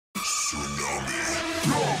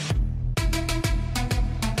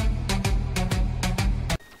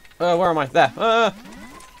Where am I? There.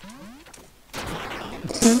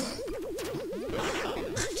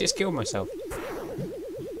 Just killed myself.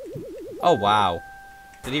 Oh wow.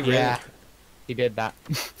 Did he really? Yeah, he did that.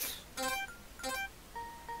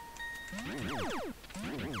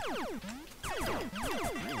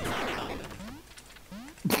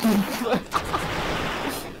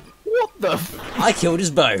 What the f— I killed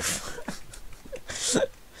us both.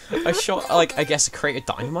 I shot, like, I guess a crate of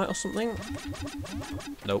dynamite or something?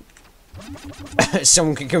 Nope.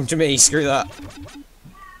 Someone can come to me, screw that.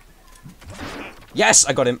 Yes,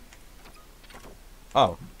 I got him.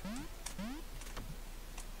 Oh.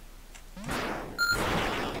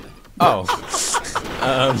 Oh.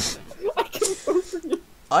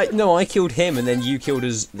 No, I killed him and then you killed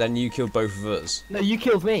us, then you killed both of us. No, you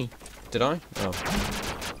killed me. Did I? Oh.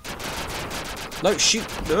 No, shoot!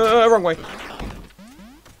 Wrong way.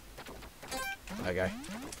 Okay.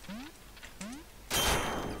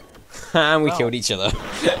 And we killed each other.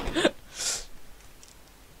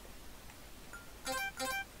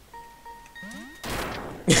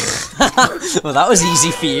 Well, that was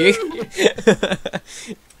easy for you.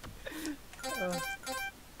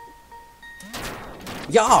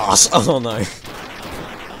 Yas! Oh no.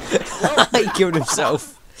 He killed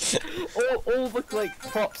himself. All the like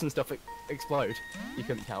props and stuff explode. You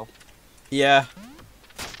couldn't tell. Yeah.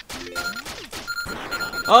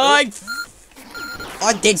 I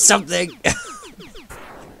did something.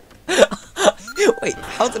 Wait,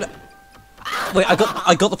 how did I? Wait, I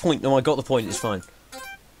got the point. No, I got the point. It's fine.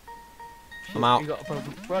 I'm out. You got a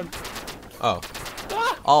problem. Run. Oh.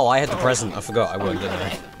 Oh, I had the present. I forgot I won, didn't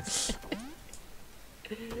I?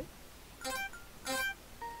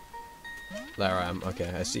 There I am.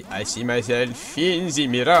 Okay, I see myself in the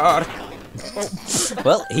mirror.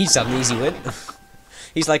 Well, he's had an easy win.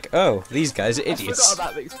 He's like, oh, these guys are idiots. I forgot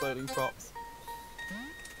about the exploding props.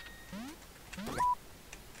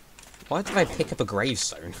 Why did I pick up a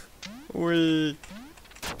gravestone? Whee!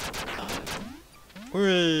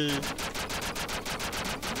 Whee!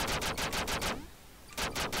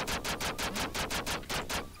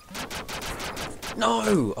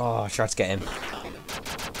 No! Oh, I tried to get him.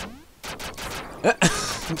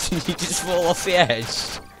 You just fall off the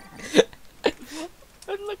edge.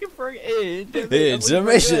 I'm looking for it in. It's a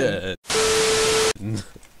mission!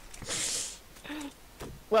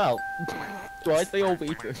 Well, right, they all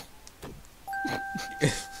beat us.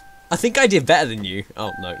 I think I did better than you.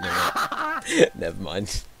 Oh, no. Never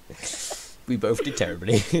mind. We both did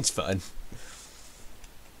terribly. It's fine.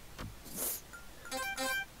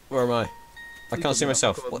 Where am I? I can't see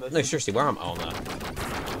myself. What? No, seriously, where am I? Oh, no.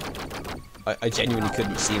 I genuinely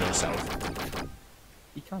couldn't see myself.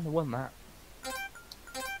 You kind of won that.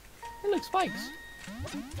 It looks spikes.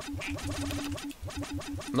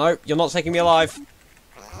 No, you're not taking me alive.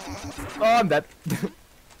 Oh, I'm dead.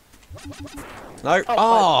 No.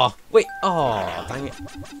 Oh, wait. Oh, dang it.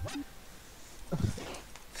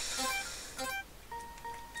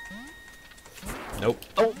 Nope.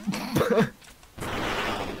 Oh.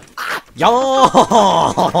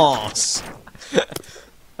 Yes!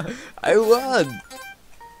 I won!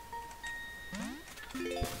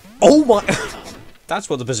 Oh my... That's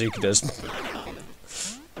what the bazooka does.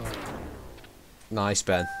 Nice,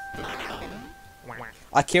 Ben.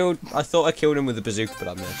 I thought I killed him with the bazooka, but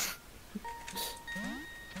I missed.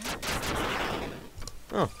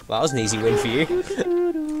 Oh, that was an easy win for you.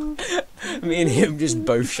 Me and him just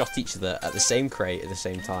both shot each other at the same crate at the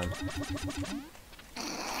same time.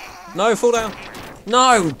 No, fall down.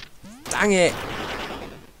 No! Dang it.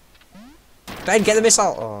 Ben, get the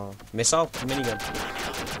missile. Oh, missile? Minigun.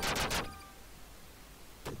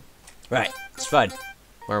 Right, it's fun.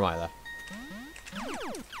 Where am I, though?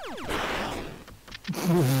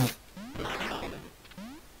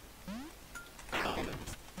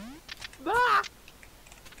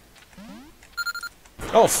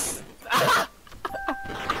 Oh!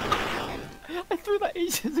 I threw that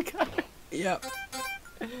ages ago. Yep.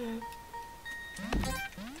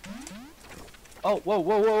 Oh,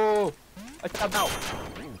 whoa. I tapped out.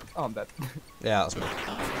 Oh, I'm dead. Yeah, that's me.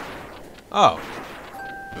 Oh.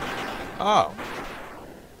 Oh.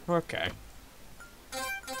 Okay.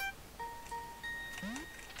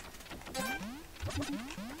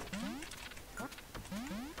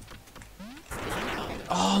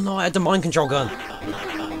 Oh no, I had the mind control gun.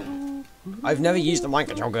 I've never used the mind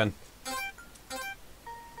control gun.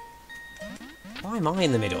 Why am I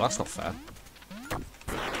in the middle? That's not fair.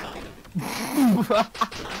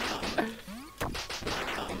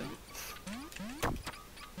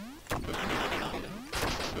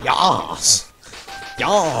 Yas!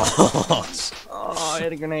 Yas! Oh,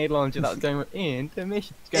 had a grenade launcher that was going into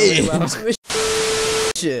mission. It's going really well.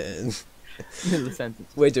 Mission. Middle of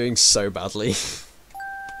sentence. We're doing so badly.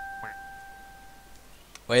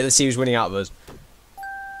 Wait, let's see who's winning out of us.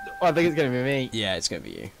 Oh, I think it's going to be me. Yeah, it's gonna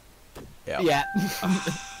be you. Yeah. Yeah.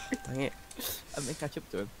 Dang it. I'm going to catch up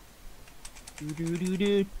to him.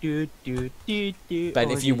 Ben,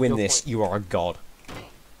 Oh, if you dude, win your this, point. you are a god.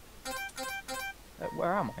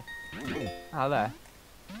 Where am I? Ah, there.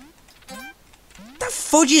 The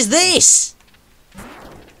fudge is this?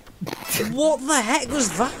 What the heck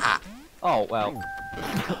was that? Oh, well.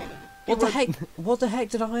 What the heck? What the heck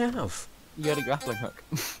did I have? You got a grappling hook.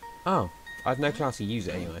 Oh, I have no clue how to use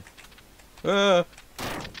it anyway.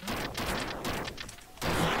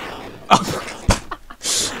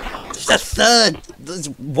 It's the third. That's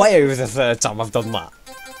way over the third time I've done that.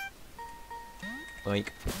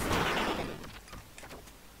 Like.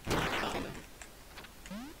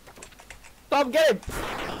 Stop, get him!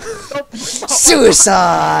 Stop!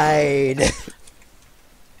 Suicide!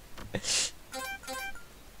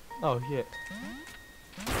 Oh, shit.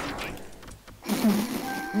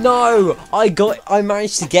 No! I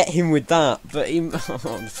managed to get him with that, but he... the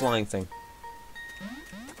flying thing.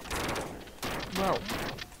 Well.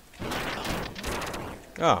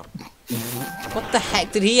 Oh. What the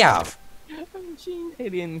heck did he have?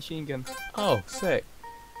 Alien machine gun. Oh, sick.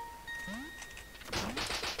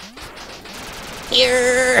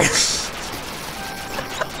 Here!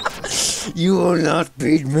 You will not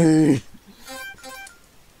beat me!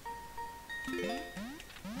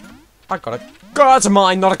 I got it. God, that's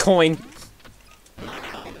mine, not a coin!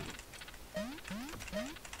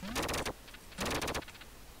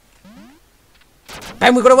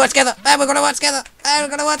 Ben, we're gonna work together! Ben, we're gonna work together! Ben, we're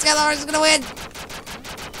gonna work together, or it's gonna win!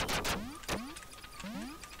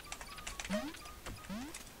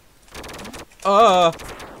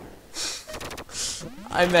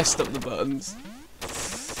 I messed up the buttons.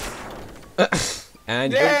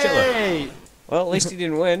 And you got killer. Yay! Well, at least he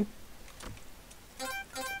didn't win.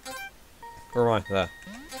 Where am I? There.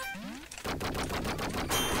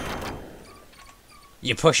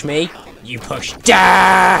 You push me, you push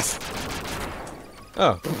death!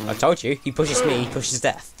 Oh, I told you. He pushes me, he pushes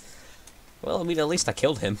death. Well, I mean, at least I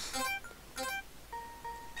killed him.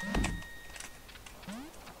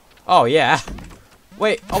 Oh, yeah.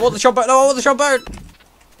 Wait, I want the trombone! No, I want the trombone!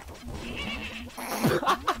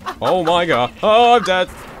 Oh my god. Oh, I'm dead.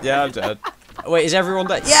 Yeah, I'm dead. Wait, is everyone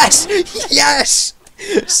dead? Yes! Yes!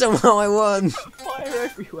 Somehow I won. Fire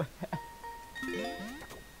everywhere.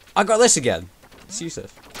 I got this again. It's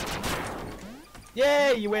useless.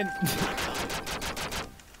 Yay, you win.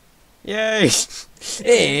 Yay!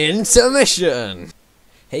 Intermission!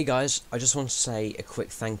 Hey guys, I just want to say a quick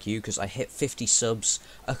thank you because I hit 50 subs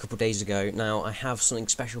a couple days ago. Now, I have something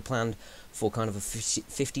special planned for kind of a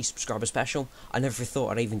 50 subscriber special. I never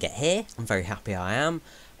thought I'd even get here. I'm very happy I am.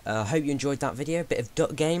 Hope you enjoyed that video, bit of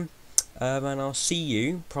Duck Game. And I'll see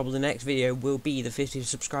you, probably the next video will be the 50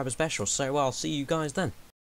 subscriber special, so I'll see you guys then.